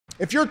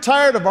If you're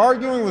tired of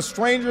arguing with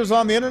strangers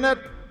on the internet,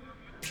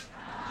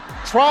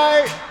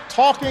 try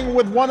talking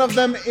with one of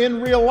them in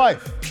real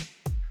life.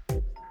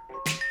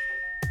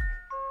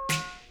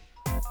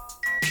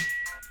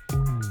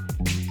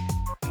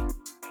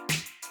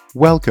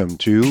 Welcome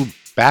to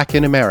Back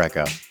in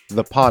America,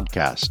 the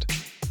podcast.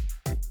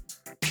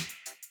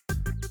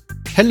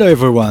 Hello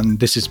everyone,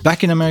 this is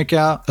Back in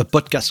America, a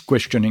podcast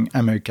questioning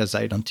America's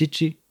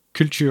identity,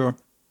 culture,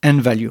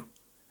 and value.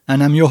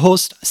 And I'm your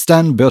host,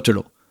 Stan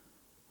Bertolo.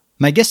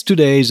 My guest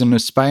today is an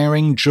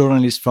aspiring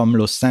journalist from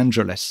Los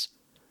Angeles.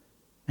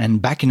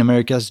 And Back in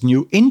America's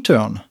new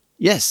intern.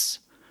 Yes,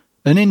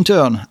 an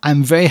intern.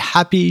 I'm very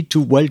happy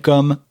to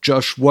welcome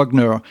Josh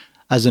Wagner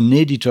as an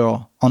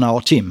editor on our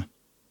team.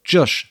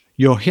 Josh,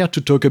 you're here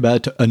to talk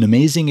about an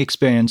amazing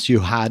experience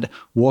you had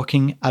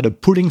working at a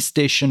polling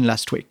station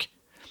last week.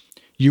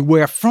 You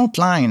were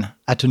frontline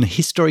at an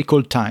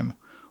historical time,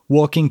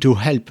 working to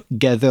help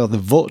gather the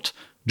vote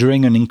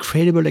during an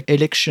incredible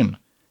election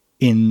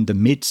in the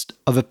midst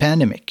of a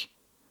pandemic.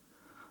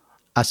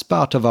 As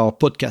part of our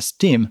podcast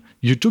team,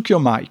 you took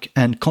your mic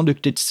and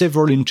conducted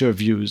several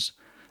interviews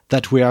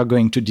that we are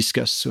going to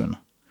discuss soon.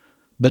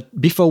 But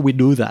before we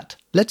do that,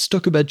 let's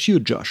talk about you,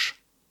 Josh.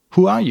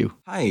 Who are you?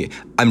 Hi,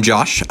 I'm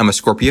Josh. I'm a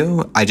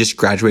Scorpio. I just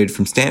graduated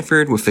from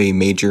Stanford with a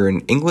major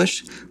in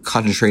English,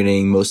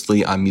 concentrating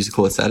mostly on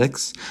musical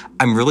aesthetics.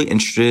 I'm really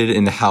interested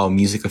in how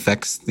music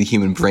affects the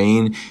human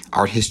brain,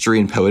 art history,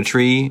 and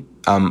poetry.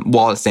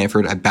 While at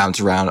Stanford, I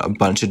bounced around a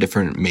bunch of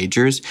different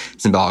majors: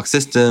 symbolic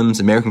systems,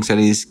 American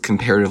studies,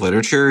 comparative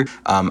literature.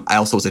 I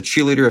also was a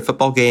cheerleader at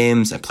football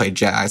games. I played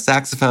jazz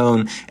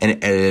saxophone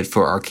and edited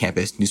for our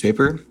campus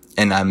newspaper.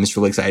 And I'm just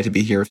really excited to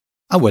be here.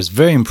 I was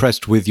very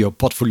impressed with your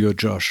portfolio,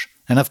 Josh,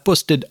 and I've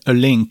posted a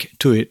link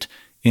to it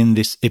in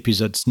this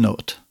episode's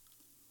note.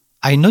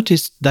 I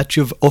noticed that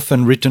you've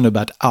often written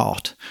about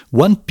art.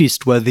 One piece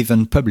was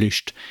even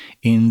published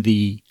in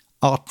the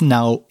Art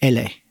Now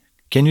LA.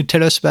 Can you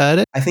tell us about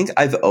it? I think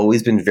I've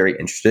always been very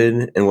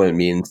interested in what it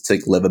means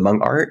to live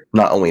among art,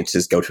 not only to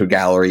just go to a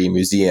gallery,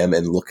 museum,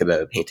 and look at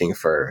a painting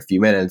for a few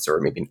minutes or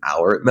maybe an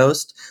hour at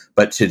most,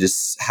 but to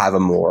just have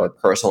a more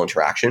personal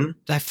interaction.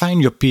 I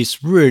find your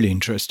piece really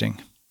interesting.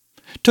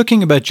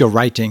 Talking about your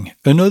writing,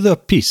 another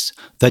piece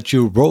that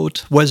you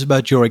wrote was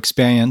about your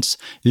experience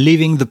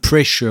living the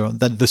pressure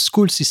that the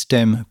school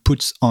system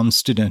puts on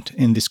students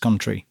in this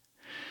country.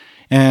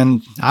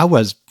 And I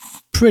was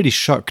pretty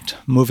shocked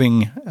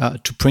moving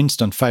to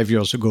Princeton 5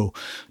 years ago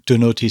to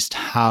notice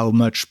how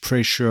much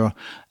pressure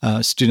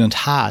students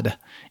had.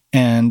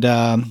 And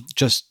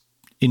just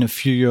in a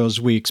few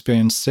years, we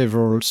experienced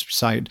several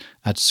suicides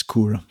at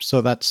school.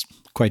 So that's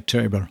quite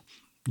terrible.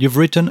 You've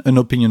written an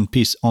opinion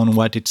piece on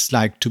what it's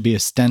like to be a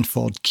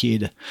Stanford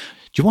kid.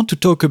 Do you want to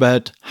talk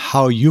about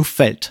how you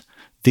felt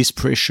this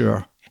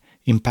pressure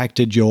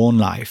impacted your own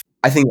life?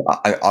 I think,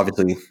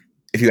 obviously,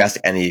 if you ask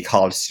any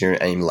college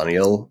student, any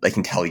millennial, they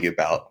can tell you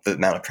about the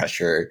amount of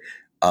pressure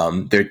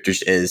there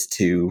just is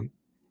to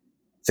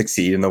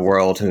succeed in the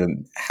world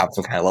and have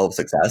some kind of level of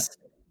success.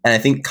 And I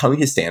think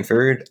coming to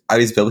Stanford, I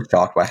was really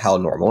shocked by how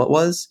normal it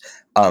was.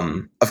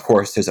 Of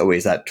course, there's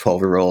always that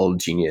 12-year-old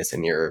genius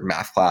in your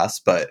math class,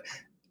 but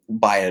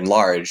by and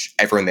large,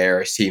 everyone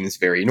there seems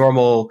very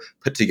normal,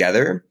 put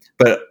together.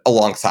 But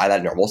alongside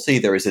that normalcy,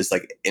 there was this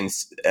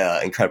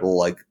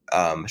incredible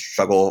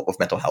struggle with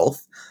mental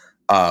health.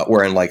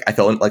 Wherein I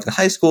felt in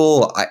high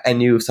school, I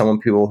knew some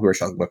people who were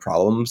struggling with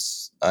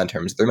problems in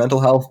terms of their mental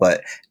health,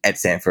 but at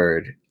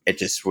Stanford, it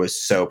just was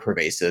so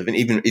pervasive. And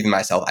even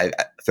myself,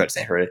 throughout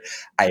Stanford,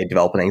 I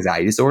developed an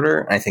anxiety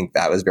disorder. And I think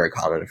that was very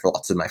common for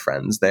lots of my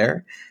friends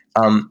there.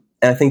 And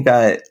I think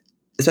that,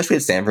 especially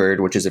at Stanford,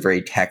 which is a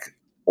very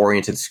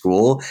tech-oriented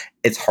school,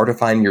 it's hard to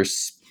find your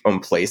own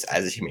place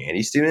as a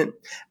humanities student.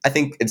 I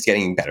think it's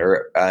getting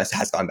better. It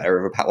has gotten better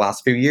over the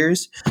last few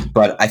years.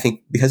 But I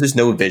think because there's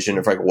no vision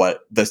of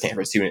what the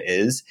Stanford student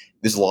is,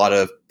 there's a lot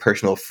of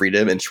personal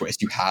freedom and choice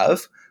you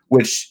have,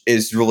 which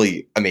is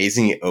really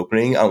amazing and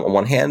opening on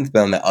one hand,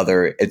 but on the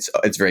other, it's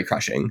very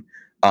crushing.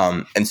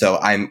 And so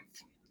when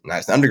I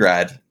was an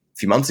undergrad a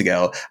few months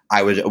ago,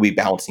 I would be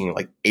balancing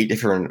 8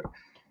 different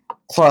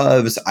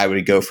clubs. I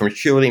would go from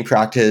cheerleading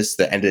practice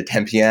that ended at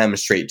 10 p.m.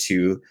 straight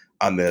to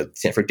the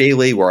Stanford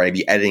Daily, where I'd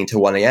be editing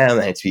till 1 a.m.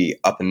 and I'd be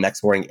up the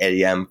next morning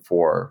 8 a.m.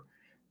 for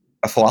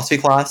a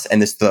philosophy class.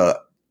 And the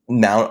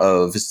amount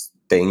of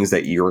things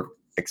that you're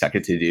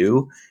expected to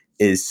do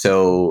is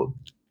so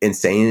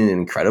insane and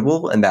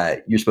incredible, and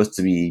that you're supposed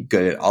to be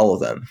good at all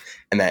of them.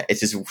 And that it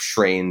just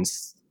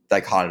strains the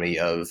dichotomy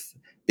of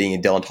being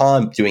a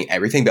dilettante, doing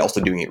everything, but also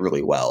doing it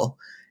really well.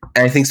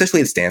 And I think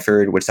especially at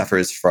Stanford, which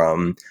suffers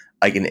from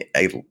a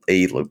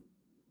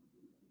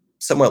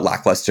somewhat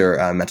lackluster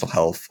mental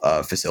health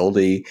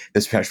facility,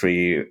 this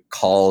especially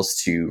calls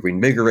to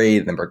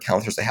reinvigorate the number of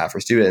counselors they have for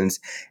students.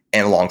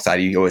 And alongside,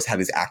 you always have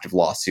these active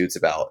lawsuits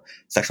about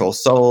sexual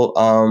assault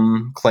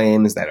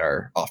claims that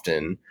are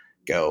often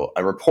go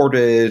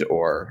unreported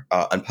or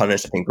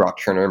unpunished. I think Brock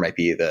Turner might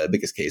be the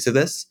biggest case of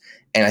this.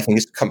 And I think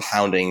it's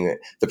compounding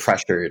the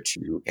pressure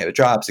to get a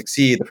job,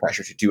 succeed, the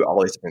pressure to do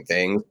all these different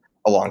things,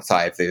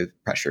 alongside the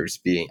pressures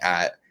being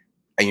at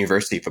a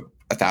university for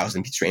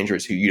 1,000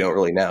 strangers who you don't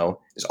really know,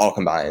 just all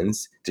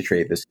combines to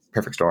create this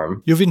perfect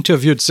storm. You've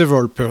interviewed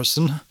several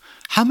persons.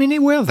 How many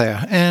were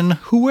there and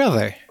who were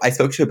they? I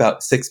spoke to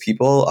about 6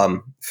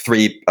 people,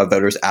 3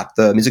 voters at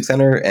the music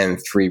center and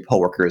 3 poll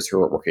workers who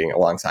were working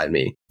alongside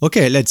me.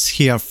 Okay, let's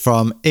hear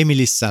from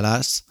Emily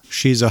Salas.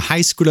 She's a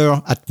high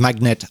schooler at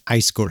Magnet High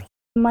School.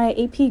 My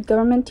AP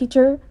government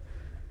teacher,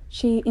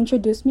 she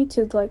introduced me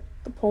to the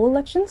poll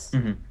elections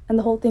and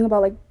the whole thing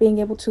about being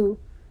able to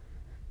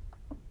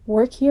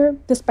work here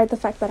despite the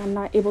fact that I'm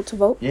not able to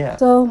vote. Yeah.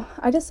 So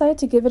I decided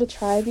to give it a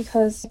try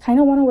because I kind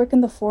of want to work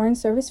in the foreign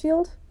service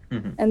field.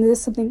 And this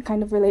is something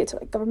kind of related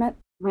to government.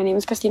 My name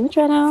is Christine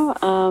Madreno.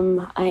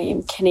 I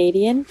am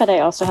Canadian, but I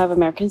also have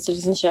American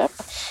citizenship.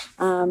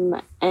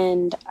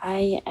 And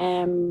I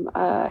am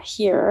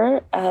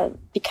here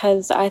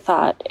because I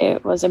thought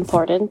it was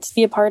important to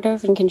be a part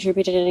of and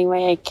contribute in any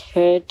way I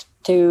could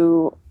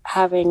to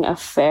having a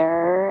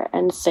fair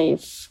and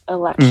safe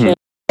election.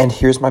 And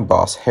here's my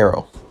boss,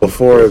 Harold.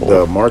 Before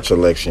the March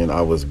election,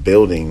 I was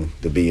building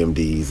the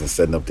BMDs and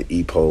setting up the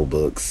e-poll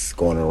books,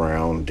 going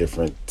around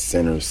different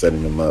centers,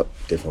 setting them up,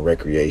 different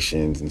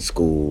recreations and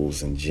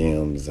schools and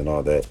gyms and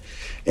all that.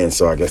 And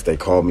so I guess they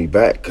called me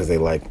back because they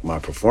liked my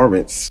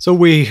performance. So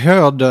we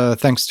heard,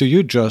 thanks to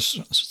you, Josh,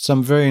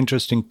 some very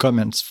interesting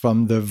comments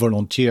from the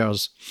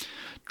volunteers.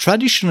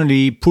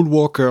 Traditionally, poll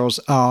workers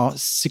are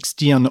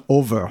 60 and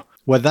over.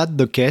 Was that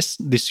the case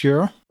this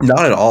year?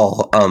 Not at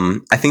all.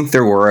 I think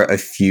there were a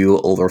few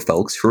older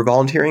folks who were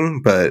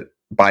volunteering, but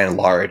by and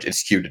large, it's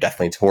skewed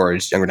definitely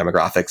towards younger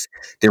demographics.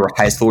 There were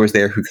high schoolers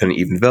there who couldn't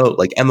even vote,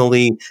 like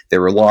Emily. There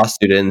were law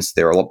students.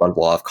 There were a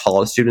lot of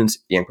college students,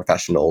 young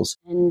professionals.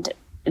 And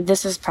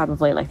this is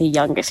probably the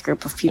youngest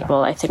group of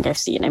people I think I've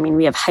seen. I mean,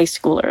 we have high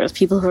schoolers,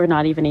 people who are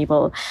not even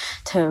able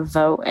to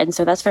vote. And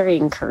so that's very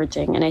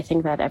encouraging. And I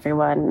think that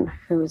everyone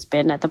who's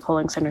been at the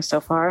polling center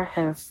so far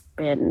have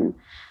been,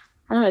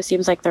 I don't know, it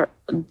seems like they're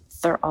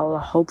all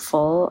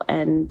hopeful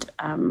and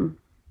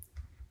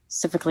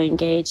civically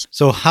engaged.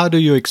 So how do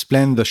you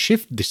explain the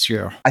shift this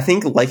year? I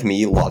think, like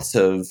me, lots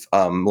of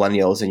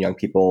millennials and young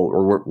people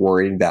were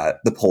worried that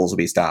the polls would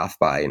be staffed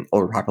by an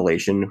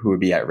overpopulation who would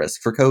be at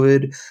risk for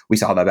COVID. We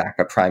saw that back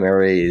at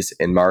primaries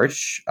in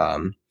March.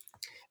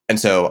 And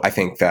so I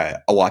think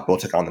that a lot of people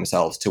took on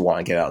themselves to want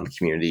to get out in the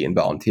community and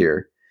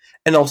volunteer.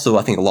 And also,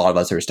 I think a lot of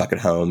us are stuck at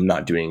home,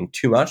 not doing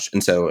too much.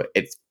 And so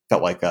it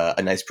felt like a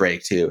nice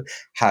break to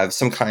have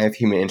some kind of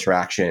human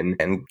interaction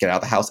and get out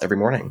of the house every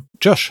morning.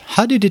 Josh,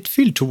 how did it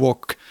feel to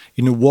work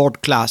in a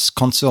world-class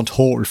concert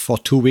hall for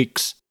 2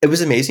 weeks? It was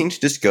amazing to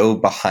just go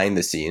behind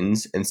the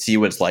scenes and see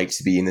what it's like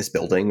to be in this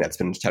building that's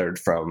been shuttered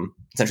from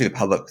essentially the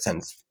public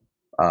since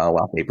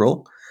last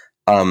April.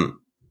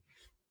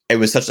 It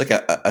was such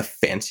a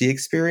fancy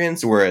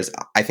experience, whereas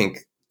I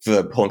think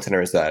the polling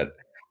centers that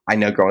I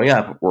know growing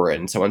up were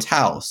in someone's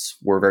house,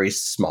 were very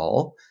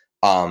small.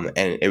 And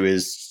it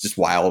was just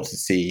wild to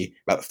see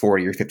about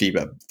 40 or 50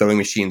 voting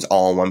machines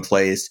all in one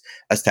place,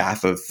 a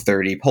staff of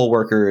 30 poll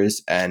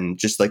workers, and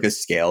just the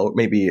scale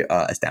maybe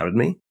astounded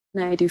me.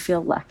 And I do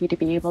feel lucky to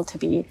be able to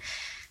be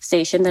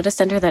stationed at a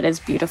center that is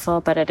beautiful,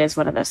 but it is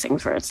one of those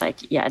things where it's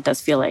it does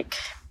feel like,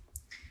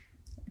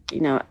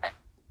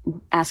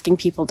 asking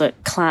people to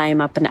climb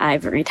up an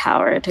ivory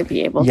tower to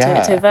be able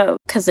to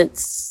vote, because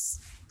it's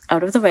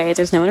out of the way.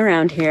 There's no one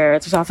around here.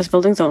 There's office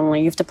buildings only.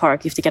 You have to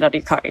park. You have to get out of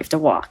your car. You have to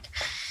walk.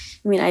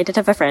 I mean, I did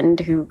have a friend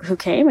who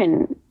came,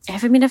 and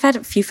I've had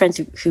a few friends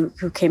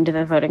who came to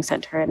the voting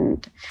center,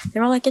 and they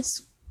were all like,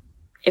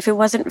 if it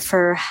wasn't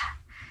for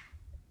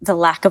the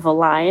lack of a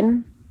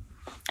line,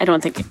 I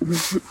don't think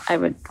I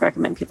would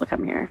recommend people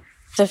come here.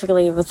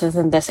 Specifically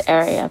within this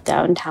area of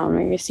downtown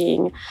where you're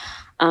seeing,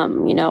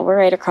 we're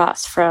right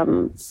across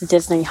from the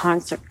Disney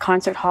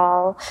concert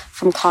hall,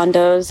 from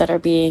condos that are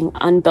being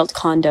unbuilt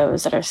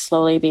condos that are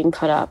slowly being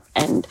put up,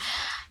 and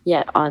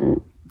yet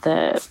on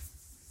the,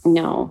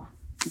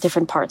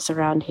 different parts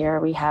around here,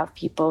 we have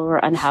people who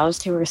are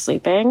unhoused who are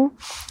sleeping.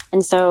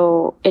 And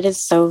so it is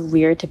so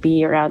weird to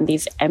be around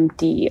these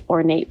empty,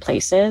 ornate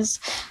places,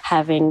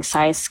 having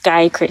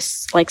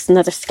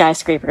another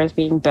skyscrapers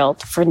being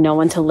built for no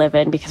one to live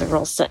in because the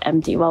world's so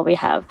empty, while we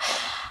have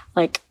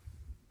a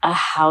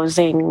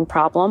housing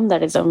problem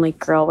that is only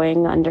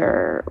growing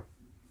under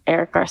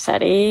Eric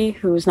Garcetti,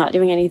 who's not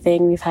doing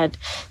anything. We've had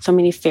so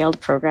many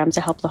failed programs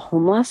to help the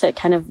homeless. It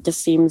kind of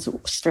just seems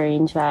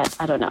strange that,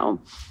 I don't know,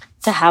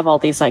 to have all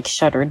these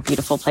shuttered,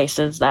 beautiful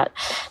places that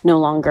no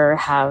longer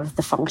have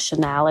the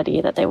functionality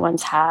that they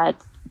once had,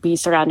 be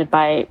surrounded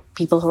by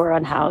people who are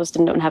unhoused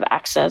and don't have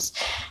access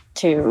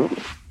to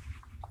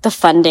the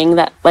funding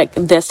that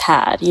this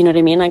had. You know what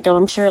I mean?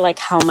 I'm sure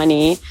how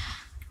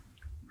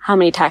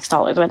many tax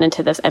dollars went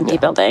into this empty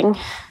building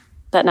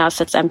that now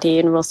sits empty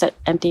and will sit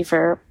empty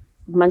for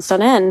months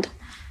on end.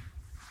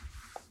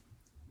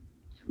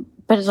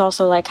 But it's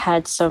also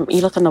had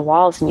you look on the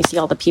walls and you see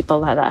all the people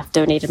that have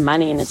donated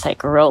money, and it's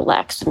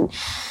Rolex and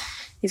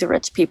these are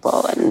rich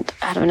people. And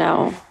I don't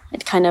know,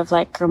 it kind of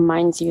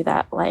reminds you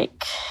that the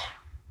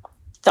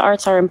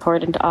arts are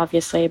important,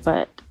 obviously,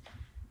 but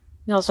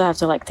You also have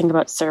to like think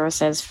about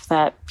services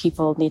that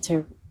people need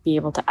to be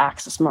able to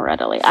access more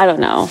readily. I don't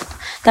know.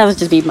 That would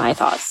just be my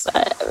thoughts.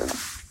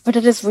 But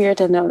it is weird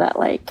to know that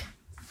like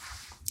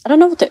I don't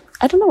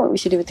know what we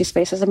should do with these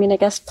spaces. I mean, I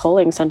guess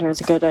polling center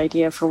is a good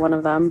idea for one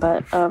of them,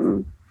 but I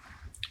mean,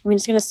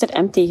 it's going to sit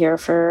empty here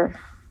for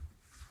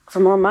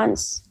more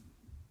months.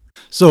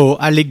 So,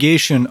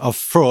 allegation of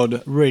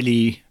fraud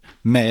really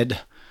made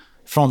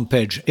front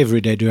page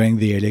every day during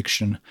the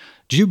election.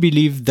 Do you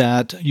believe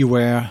that you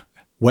were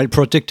well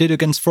protected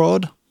against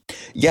fraud?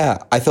 Yeah,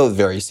 I felt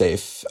very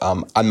safe.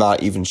 I'm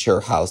not even sure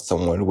how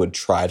someone would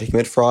try to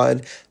commit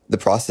fraud. The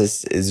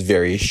process is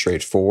very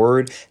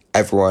straightforward.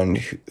 Everyone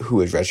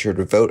who is registered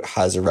to vote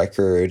has a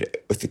record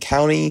with the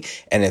county,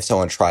 and if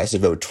someone tries to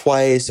vote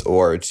twice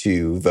or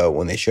to vote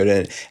when they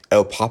shouldn't,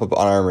 it'll pop up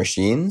on our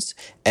machines.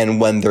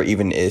 And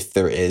even if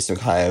there is some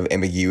kind of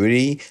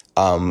ambiguity,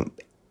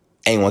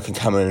 anyone can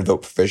come in and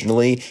vote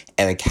provisionally,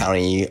 and the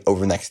county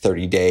over the next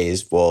 30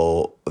 days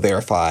will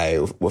verify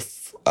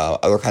with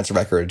other kinds of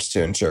records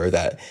to ensure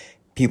that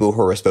people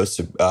who are supposed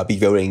to be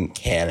voting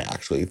can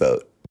actually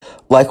vote.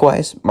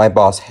 Likewise, my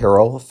boss,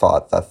 Harold,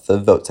 thought that the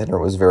vote center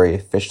was very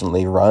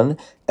efficiently run,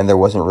 and there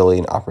wasn't really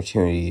an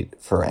opportunity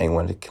for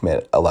anyone to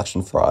commit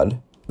election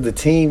fraud. The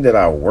team that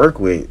I work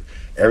with,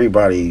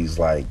 everybody's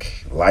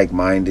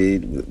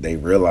like-minded. They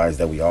realize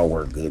that we all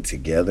work good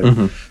together.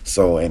 Mm-hmm.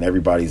 So, and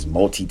everybody's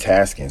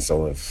multitasking.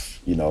 So if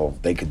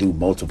they could do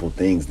multiple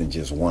things than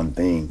just one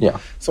thing. Yeah.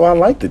 So I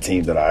like the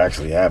team that I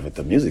actually have at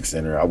the music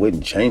center. I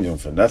wouldn't change them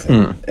for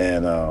nothing.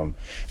 And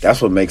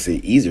that's what makes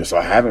it easier. So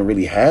I haven't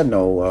really had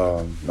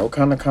no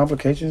kind of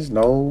complications,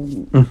 no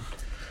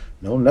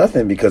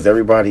nothing, because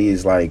everybody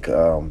is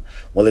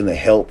willing to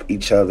help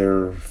each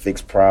other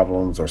fix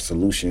problems or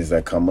solutions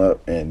that come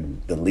up.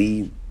 And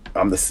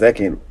I'm the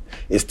second.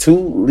 It's 2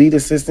 lead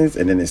assistants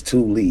and then it's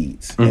 2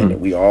 leads. Mm-hmm.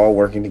 And we all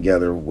working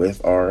together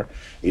with our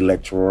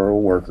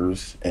electoral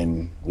workers,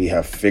 and we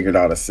have figured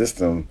out a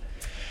system,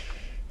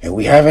 and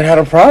we haven't had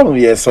a problem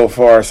yet so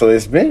far. So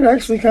it's been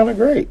actually kind of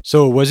great.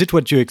 So was it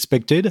what you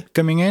expected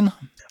coming in?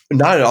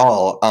 Not at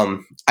all.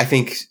 I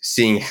think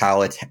seeing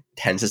how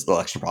tense this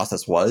election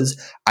process was,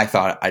 I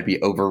thought I'd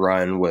be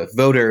overrun with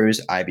voters.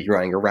 I'd be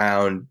running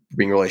around,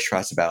 being really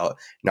stressed about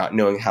not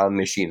knowing how the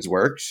machines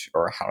worked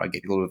or how to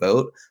get people to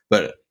vote.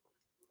 But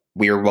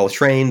we were well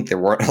trained. There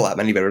weren't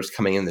many voters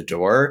coming in the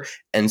door.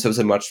 And so it's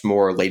a much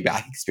more laid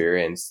back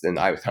experience than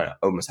I was kind of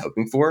almost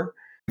hoping for.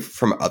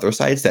 From other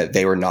sites that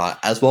they were not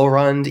as well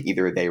run,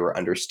 either they were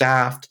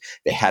understaffed,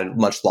 they had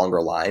much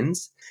longer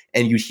lines.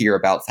 And you'd hear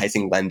about sites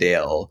in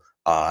Glendale,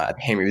 at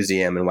the Henry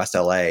Museum in West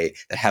LA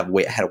that had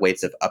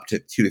waits of up to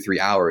 2 to 3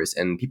 hours,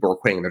 and people were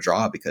quitting their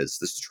job because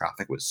the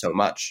traffic was so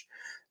much.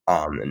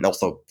 And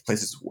also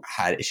places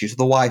had issues with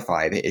the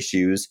Wi-Fi, they had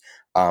issues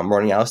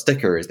running out of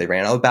stickers, they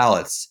ran out of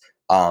ballots.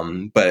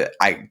 But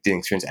I didn't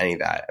experience any of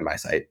that at my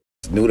site.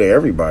 It's new to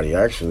everybody,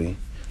 actually.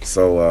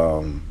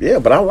 So,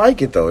 but I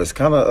like it, though. It's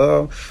kind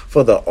of,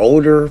 for the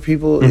older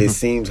people, it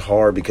seems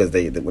hard because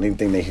when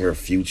anything they hear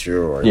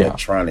future or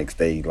electronics,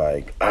 they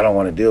I don't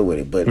want to deal with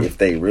it. But if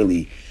they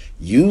really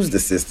use the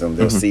system,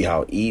 they'll see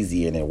how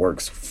easy and it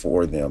works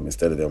for them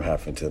instead of them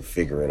having to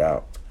figure it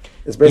out.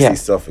 It's basically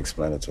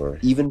self-explanatory.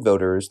 Even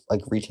voters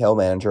like retail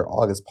manager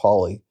August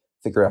Pauley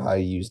figure out how to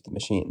use the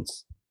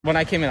machines. When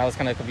I came in, I was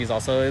kind of confused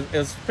also. It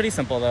was pretty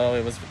simple, though.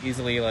 It was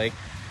easily I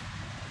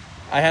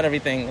had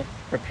everything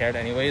prepared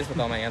anyways with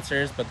all my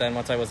answers, but then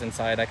once I was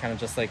inside, I kind of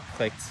just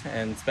clicked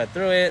and sped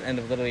through it, and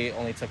it literally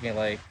only took me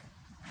a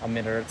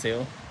minute or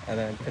 2 and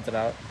then printed it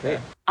out. Great.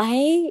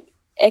 I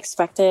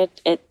expected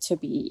it to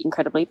be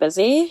incredibly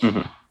busy.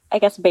 Mm-hmm. I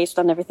guess based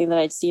on everything that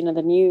I'd seen in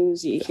the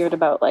news, you heard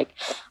about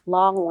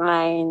long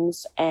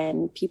lines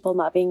and people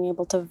not being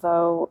able to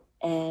vote,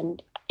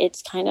 and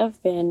it's kind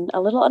of been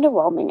a little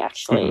underwhelming,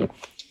 actually. Mm-hmm.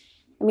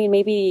 I mean,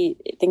 maybe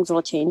things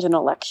will change on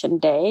election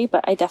day,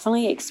 but I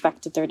definitely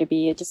expected there to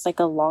be just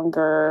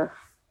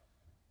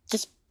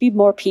be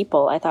more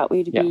people. I thought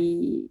we'd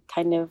be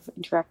kind of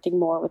interacting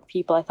more with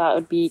people. I thought it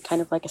would be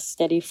kind of a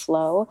steady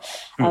flow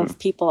of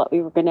people that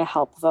we were going to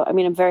help vote. I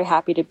mean, I'm very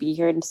happy to be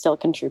here and still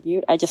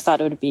contribute. I just thought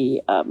it would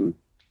be,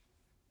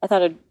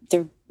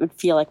 there would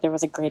feel like there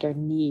was a greater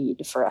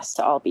need for us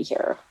to all be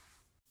here.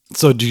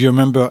 So do you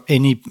remember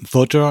any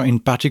voter in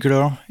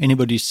particular?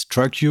 Anybody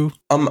struck you?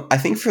 I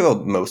think for the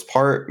most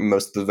part,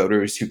 most of the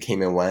voters who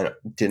came and went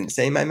didn't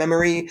say my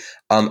memory.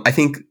 I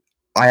think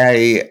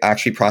I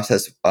actually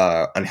processed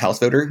an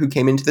unhoused voter who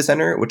came into the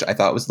center, which I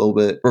thought was a little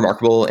bit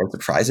remarkable and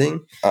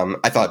surprising.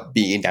 I thought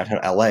being in downtown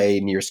LA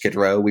near Skid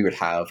Row, we would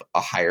have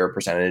a higher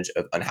percentage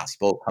of unhoused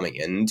people coming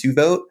in to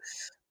vote.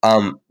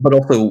 But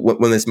also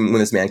when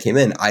this man came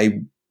in,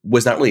 I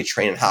was not really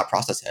trained on how to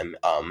process him.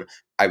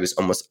 I was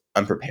almost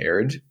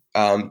unprepared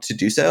to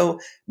do so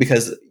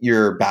because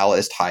your ballot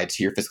is tied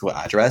to your physical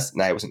address,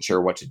 and I wasn't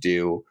sure what to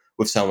do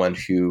with someone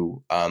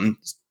who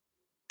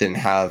didn't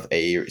have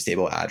a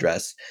stable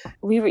address.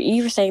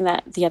 You were saying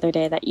that the other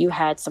day that you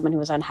had someone who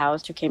was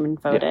unhoused who came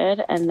and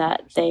voted, and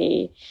that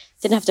they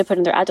didn't have to put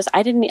in their address.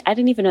 I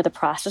didn't even know the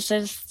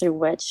processes through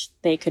which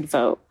they could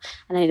vote,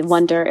 and I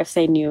wonder if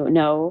they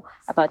know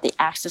about the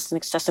access and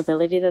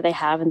accessibility that they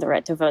have and the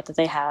right to vote that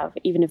they have,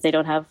 even if they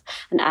don't have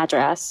an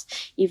address,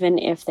 even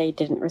if they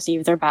didn't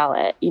receive their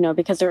ballot,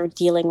 because they're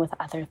dealing with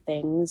other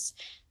things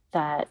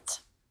that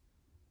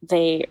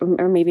they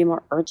are maybe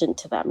more urgent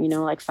to them,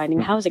 like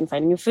finding housing,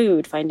 finding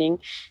food,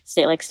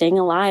 staying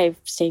alive,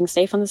 staying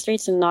safe on the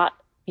streets, and not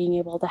being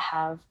able to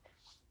have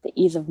the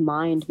ease of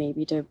mind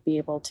maybe to be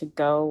able to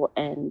go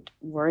and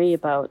worry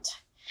about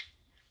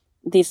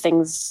these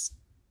things.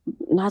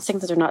 Not saying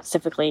that they're not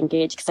civically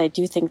engaged, because I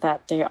do think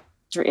that there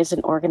is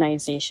an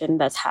organization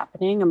that's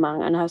happening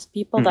among unhoused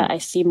people that I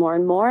see more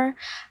and more.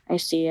 I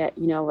see it,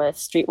 with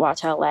Street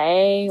Watch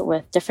LA,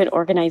 with different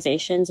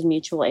organizations and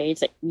mutual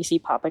aids that we see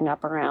popping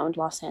up around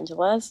Los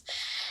Angeles,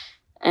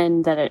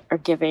 and that are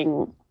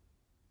giving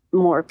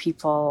more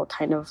people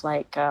kind of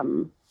like, that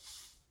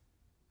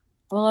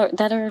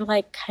are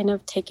like kind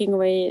of taking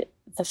away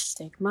the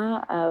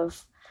stigma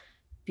of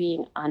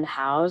being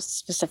unhoused,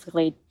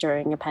 specifically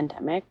during a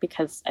pandemic,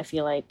 because I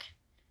feel like,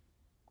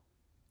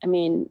 I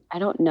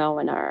don't know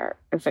when our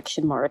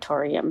eviction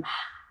moratorium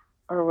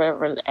or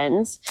whatever it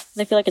ends, because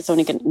I feel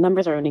like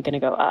numbers are only going to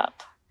go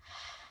up.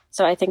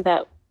 So I think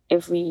that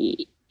if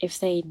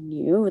they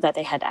knew that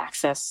they had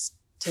access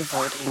to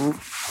voting,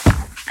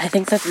 I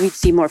think that we'd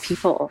see more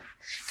people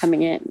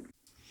coming in.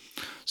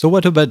 So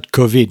what about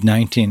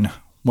COVID-19?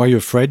 Were you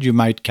afraid you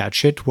might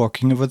catch it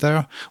walking over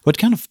there? What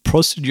kind of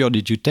procedure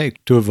did you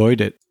take to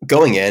avoid it?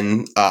 Going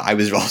in, I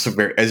was also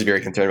very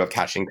concerned about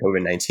catching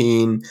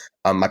COVID-19.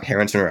 My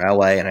parents are in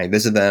LA, and I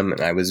visited them, and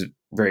I was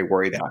very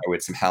worried that I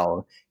would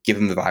somehow give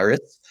them the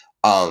virus.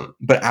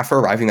 But after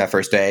arriving that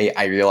first day,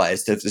 I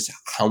realized just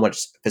how much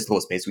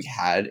physical space we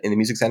had in the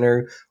music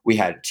center. We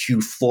had 2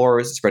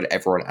 floors to spread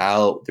everyone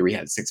out. We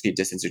had 6 feet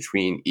distance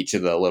between each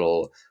of the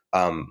little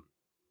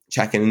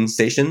check-in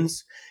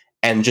stations.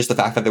 And just the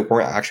fact that there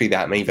weren't actually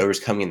that many voters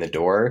coming in the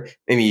door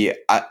made me,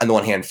 on the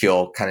one hand,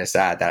 feel kind of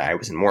sad that I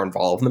wasn't more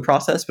involved in the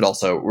process, but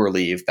also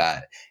relieved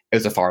that it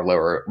was a far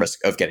lower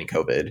risk of getting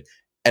COVID.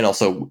 And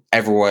also,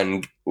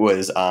 everyone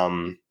was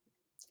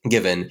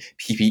given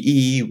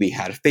PPE. We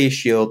had face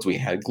shields, we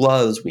had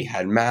gloves, we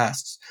had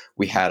masks,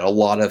 we had a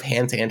lot of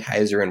hand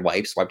sanitizer and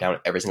wipes wiped down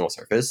every single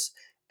surface.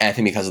 And I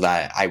think because of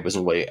that, I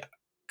wasn't really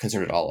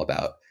concerned at all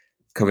about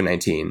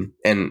COVID-19.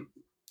 And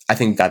I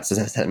think that's a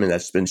sentiment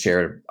that's been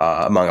shared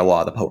among a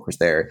lot of the co-workers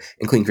there,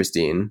 including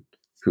Christine,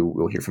 who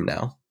we'll hear from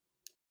now.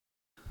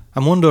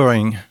 I'm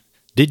wondering,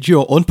 did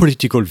your own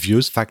political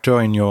views factor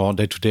in your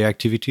day-to-day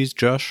activities,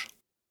 Josh?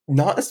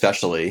 Not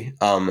especially.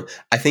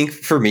 I think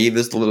for me,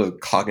 there's a little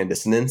cognitive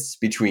dissonance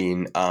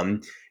between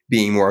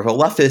being more of a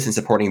leftist and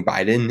supporting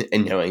Biden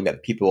and knowing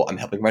that people I'm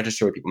helping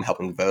register, people I'm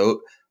helping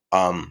vote,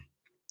 some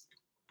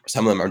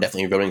of them are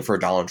definitely voting for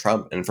Donald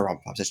Trump and for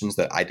propositions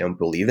that I don't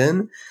believe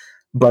in.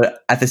 But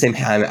at the same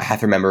time, I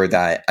have to remember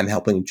that I'm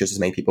helping just as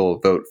many people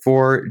vote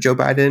for Joe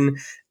Biden,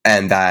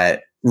 and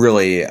that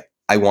really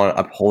I want to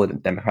uphold a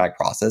democratic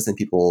process, and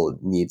people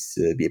need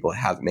to be able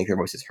to make their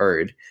voices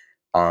heard.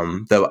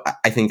 Though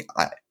I think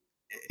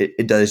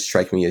it does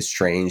strike me as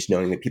strange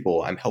knowing that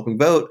people I'm helping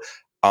vote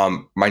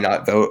might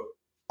not vote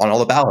on all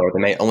the ballot, or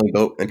they might only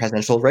vote in the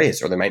presidential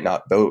race, or they might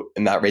not vote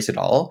in that race at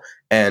all.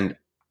 And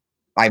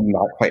I'm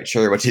not quite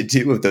sure what to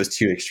do with those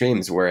 2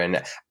 extremes,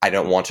 wherein I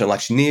don't want to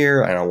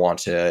electioneer, I don't want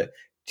to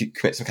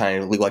commit some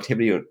kind of legal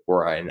activity,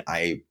 or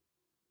I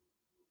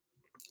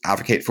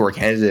advocate for a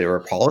candidate or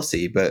a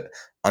policy. But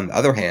on the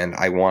other hand,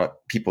 I want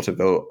people to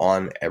vote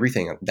on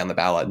everything down the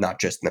ballot,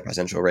 not just in the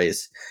presidential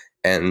race.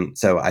 And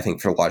so I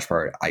think for a large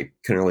part, I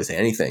couldn't really say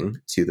anything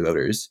to the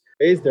voters.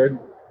 There's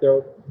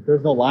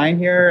no line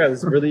here. It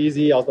was really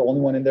easy. I was the only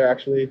one in there,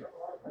 actually.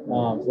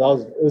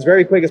 So it was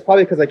very quick. It's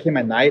probably because I came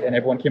at night and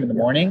everyone came in the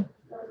morning.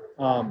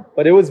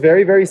 But it was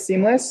very, very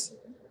seamless.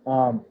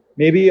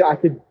 Maybe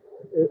it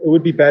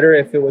would be better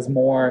if it was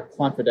more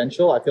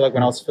confidential. I feel like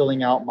when I was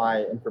filling out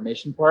my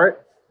information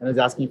part and I was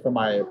asking for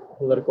my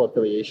political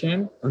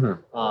affiliation, it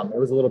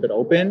was a little bit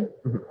open.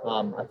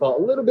 I felt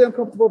a little bit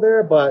uncomfortable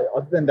there, but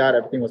other than that,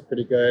 everything was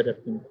pretty good.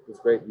 Everything was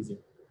very easy.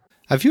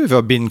 Have you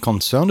ever been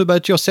concerned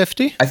about your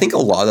safety? I think a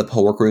lot of the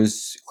poll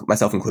workers,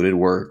 myself included,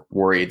 were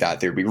worried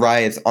that there'd be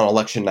riots on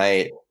election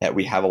night, that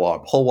we have a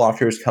lot of poll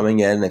watchers coming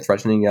in and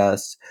threatening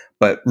us.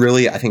 But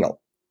really, I think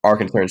our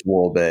concerns were a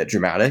little bit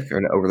dramatic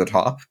and over the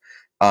top.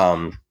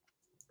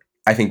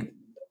 I think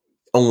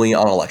only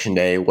on election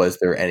day was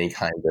there any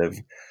kind of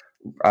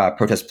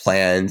protest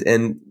planned.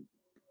 And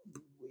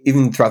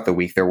even throughout the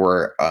week, there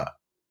were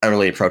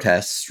unrelated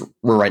protests.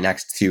 We're right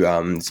next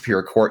to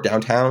Superior Court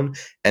downtown,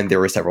 and there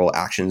were several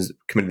actions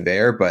committed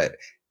there, but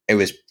it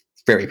was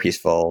very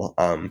peaceful.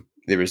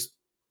 There was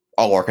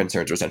all our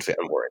concerns were essentially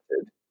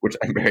unwarranted, which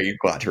I'm very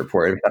glad to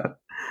report about.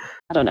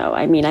 I don't know.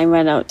 I mean, I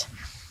went out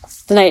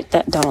the night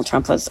that Donald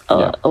Trump was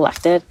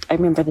elected. I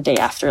remember the day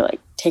after, like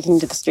taking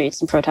to the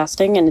streets and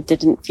protesting, and it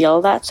didn't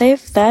feel that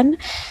safe then.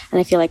 And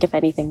I feel like, if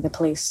anything, the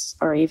police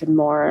are even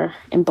more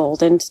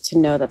emboldened to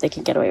know that they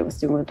can get away with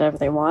doing whatever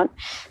they want.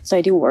 So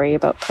I do worry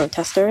about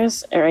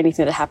protesters or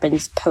anything that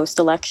happens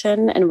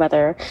post-election, and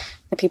whether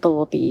the people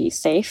will be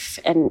safe,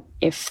 and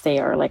if they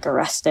are like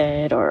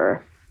arrested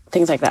or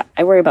things like that.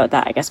 I worry about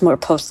that, I guess, more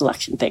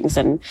post-election things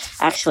than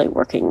actually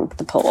working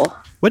the poll.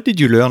 What did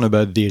you learn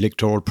about the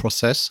electoral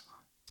process?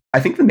 I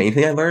think the main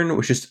thing I learned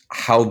was just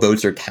how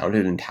votes are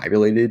counted and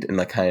tabulated, and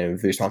the kind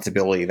of the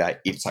responsibility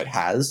that each side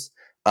has.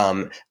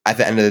 At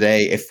the end of the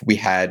day, if we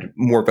had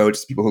more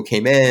votes, people who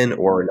came in,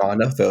 or not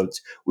enough votes,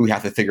 we would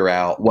have to figure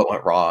out what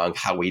went wrong,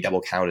 how we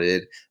double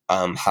counted,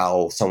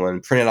 how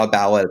someone printed out a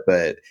ballot,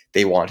 but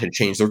they wanted to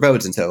change their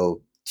votes, and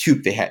so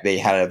they had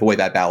to avoid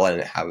that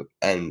ballot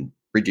and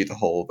redo the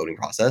whole voting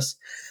process.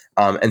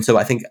 And so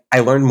I think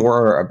I learned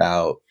more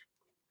about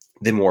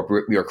the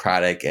more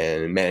bureaucratic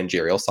and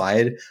managerial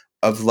side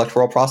of the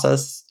electoral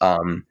process.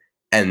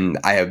 And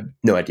I have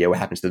no idea what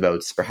happens to the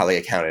votes or how they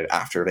get counted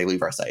after they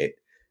leave our site.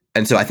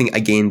 And so I think I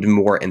gained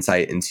more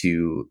insight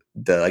into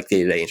the like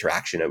day-to-day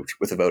interaction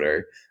with the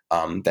voter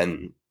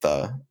than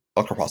the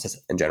electoral process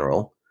in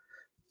general.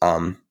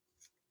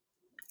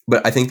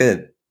 But I think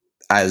that,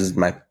 as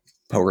my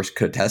coworkers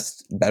could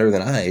attest better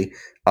than I,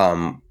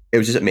 it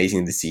was just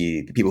amazing to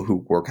see the people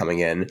who were coming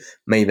in.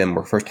 Many of them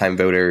were first-time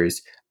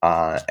voters,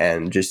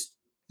 and just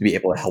to be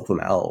able to help them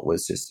out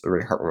was just a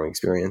really heartwarming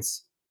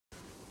experience.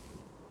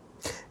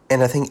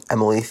 And I think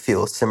Emily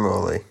feels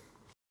similarly.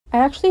 I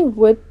actually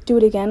would do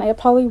it again. I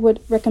probably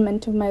would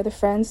recommend to my other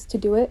friends to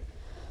do it.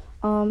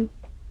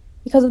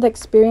 Because of the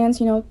experience,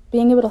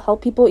 being able to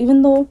help people,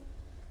 even though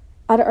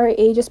at our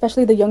age,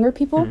 especially the younger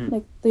people,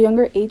 like the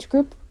younger age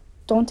group,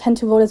 don't tend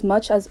to vote as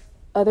much as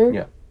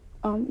other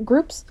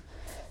groups.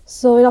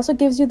 So it also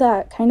gives you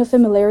that kind of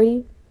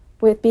familiarity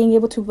with being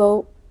able to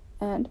vote,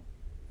 and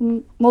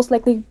most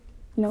likely,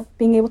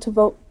 being able to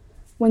vote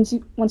once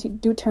you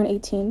do turn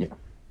 18. Yeah.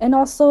 And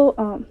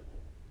also,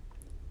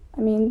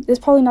 it's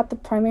probably not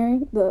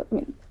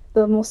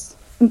the most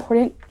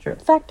important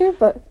factor,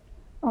 but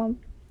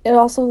it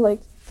also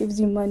gives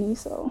you money.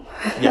 So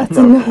that's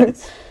another.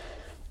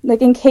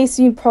 Like, in case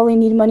you probably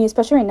need money,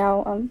 especially right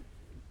now,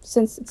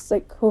 since it's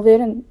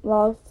COVID and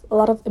a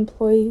lot of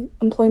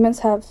employments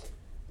have.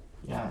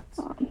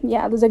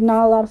 There's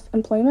not a lot of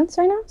employments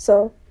right now,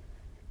 so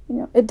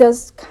it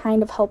does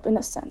kind of help in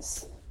a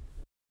sense.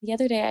 The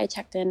other day I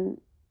checked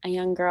in a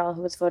young girl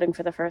who was voting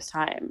for the first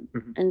time,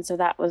 and so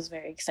that was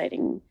very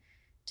exciting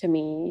to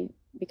me,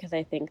 because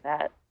I think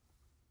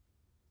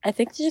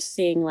just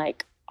seeing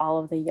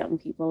all of the young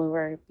people who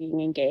are being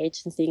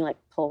engaged, and seeing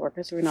poll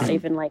workers who are not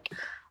even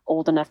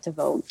old enough to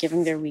vote,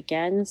 giving their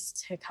weekends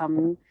to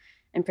come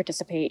and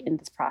participate in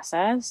this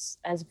process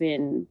has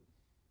been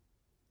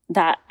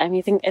that. I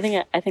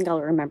think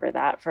I'll remember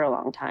that for a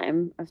long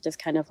time, of just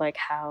kind of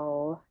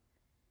how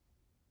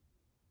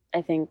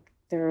I think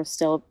there are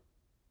still,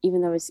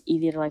 even though it's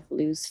easy to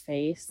lose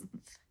faith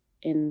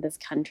in this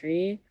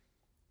country,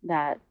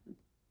 that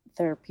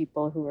there are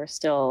people who are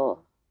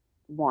still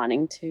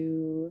wanting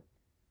to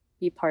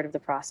be part of the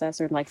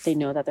process, or they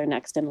know that they're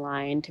next in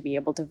line to be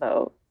able to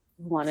vote,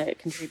 who want to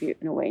contribute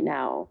in a way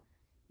now,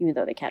 even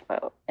though they can't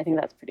vote. I think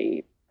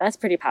that's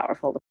pretty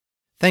powerful.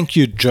 Thank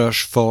you,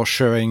 Josh, for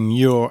sharing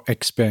your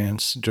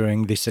experience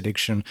during this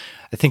election.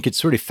 I think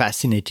it's really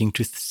fascinating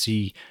to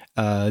see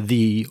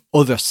the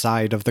other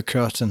side of the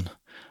curtain.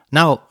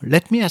 Now,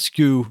 let me ask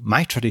you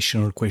my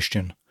traditional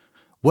question.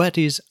 What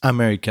is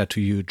America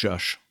to you,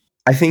 Josh?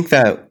 I think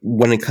that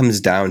when it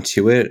comes down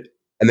to it,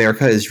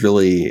 America is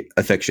really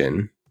a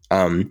fiction.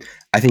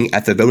 I think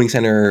at the voting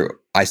center,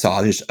 I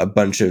saw just a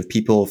bunch of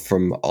people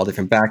from all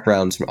different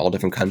backgrounds, from all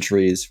different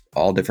countries,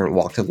 all different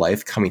walks of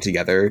life coming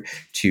together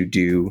to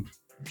do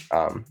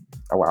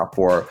allow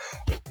for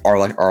our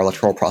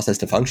electoral process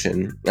to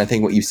function. And I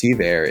think what you see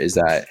there is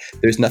that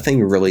there's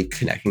nothing really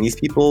connecting these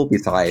people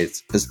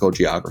besides physical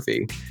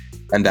geography,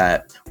 and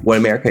that what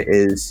America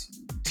is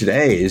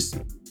today is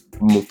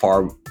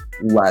far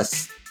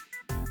less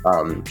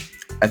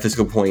a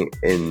physical point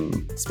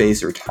in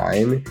space or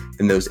time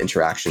than those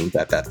interactions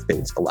that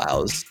space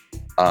allows.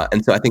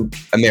 And so I think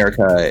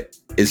America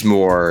is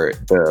more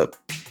the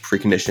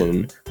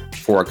precondition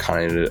for a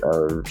kind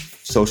of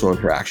social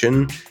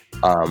interaction,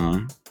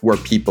 where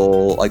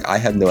people, I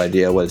have no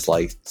idea what it's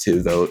like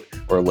to vote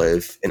or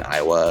live in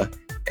Iowa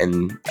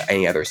and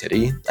any other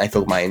city. I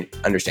feel my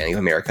understanding of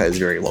America is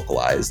very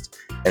localized,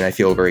 and I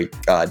feel very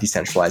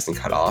decentralized and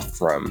cut off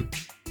from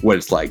what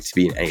it's like to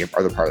be in any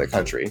other part of the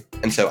country.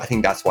 And so I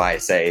think that's why I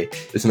say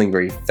there's something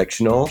very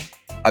fictional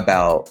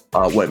about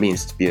what it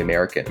means to be an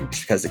American,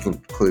 because it can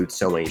include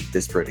so many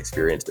disparate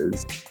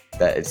experiences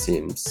that it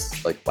seems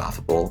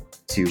laughable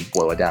to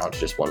boil it down to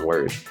just one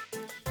word.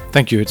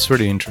 Thank you. It's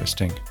really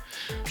interesting.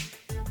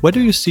 What do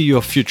you see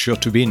your future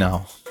to be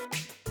now?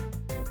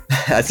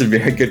 That's a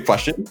very good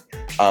question.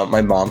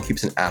 My mom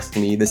keeps on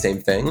asking me the same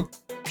thing.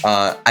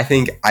 I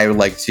think I would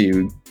like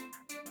to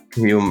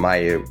continue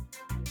my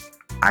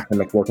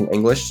academic work in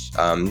English,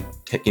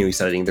 continuing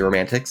studying the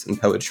Romantics and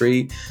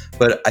poetry.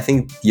 But I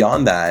think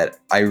beyond that,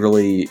 I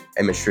really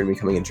am interested in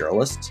becoming a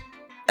journalist,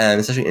 and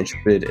especially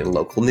interested in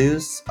local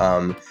news.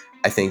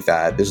 I think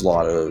that there's a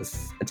lot of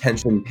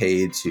attention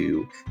paid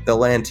to the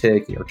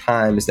Atlantic, New York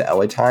Times, the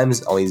LA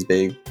Times, all these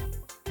big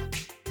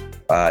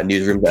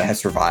newsrooms that have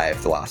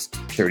survived the last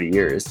 30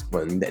 years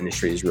when the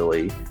industry is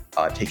really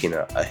taking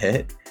a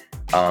hit.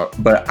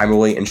 But I'm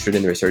really interested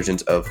in the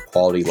resurgence of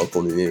quality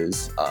local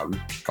news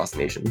across the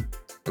nation,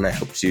 and I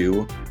hope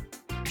to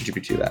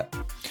contribute to that.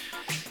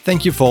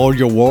 Thank you for all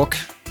your work.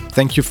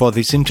 Thank you for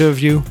this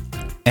interview.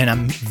 And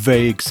I'm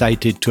very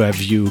excited to have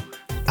you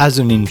as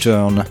an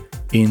intern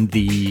in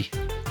the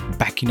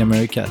Back in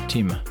America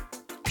team.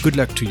 Good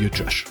luck to you,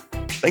 Josh.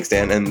 Thanks,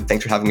 Dan, and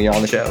thanks for having me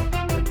on the show.